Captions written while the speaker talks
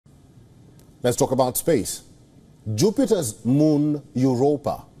Let's talk about space. Jupiter's moon,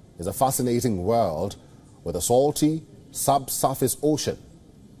 Europa, is a fascinating world with a salty subsurface ocean.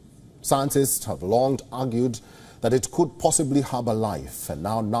 Scientists have long argued that it could possibly harbor life, and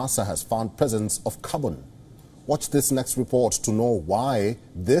now NASA has found presence of carbon. Watch this next report to know why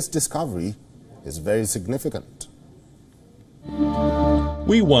this discovery is very significant.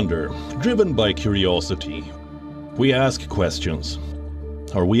 We wonder, driven by curiosity. We ask questions.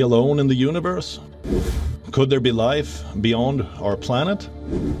 Are we alone in the universe? Could there be life beyond our planet?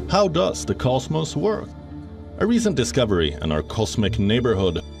 How does the cosmos work? A recent discovery in our cosmic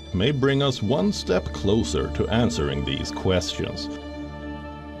neighborhood may bring us one step closer to answering these questions.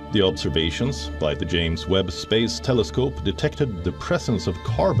 The observations by the James Webb Space Telescope detected the presence of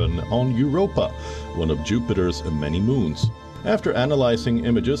carbon on Europa, one of Jupiter's many moons. After analyzing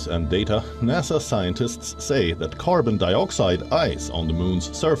images and data, NASA scientists say that carbon dioxide ice on the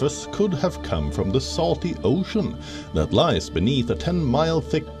moon's surface could have come from the salty ocean that lies beneath a 10-mile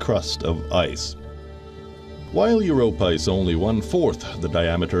thick crust of ice. While Europa is only 1/4 the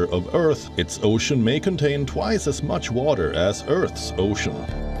diameter of Earth, its ocean may contain twice as much water as Earth's ocean.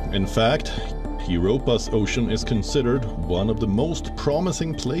 In fact, Europa's ocean is considered one of the most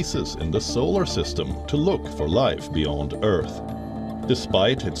promising places in the solar system to look for life beyond Earth.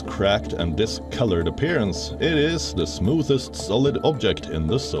 Despite its cracked and discolored appearance, it is the smoothest solid object in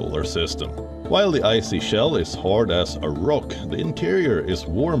the solar system. While the icy shell is hard as a rock, the interior is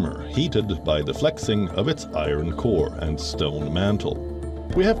warmer, heated by the flexing of its iron core and stone mantle.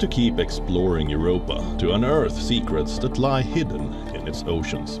 We have to keep exploring Europa to unearth secrets that lie hidden in its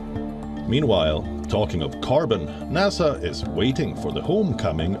oceans. Meanwhile, talking of carbon, NASA is waiting for the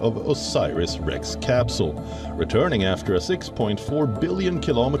homecoming of OSIRIS-REx capsule, returning after a 6.4 billion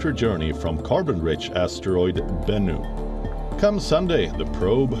kilometer journey from carbon-rich asteroid Bennu. Come Sunday, the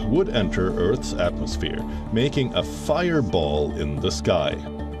probe would enter Earth's atmosphere, making a fireball in the sky,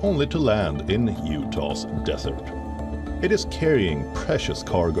 only to land in Utah's desert. It is carrying precious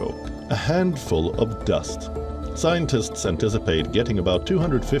cargo, a handful of dust. Scientists anticipate getting about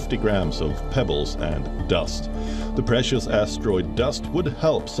 250 grams of pebbles and dust. The precious asteroid dust would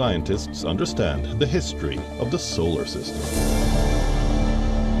help scientists understand the history of the solar system.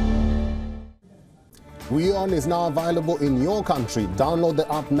 WION is now available in your country. Download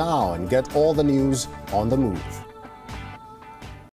the app now and get all the news on the move.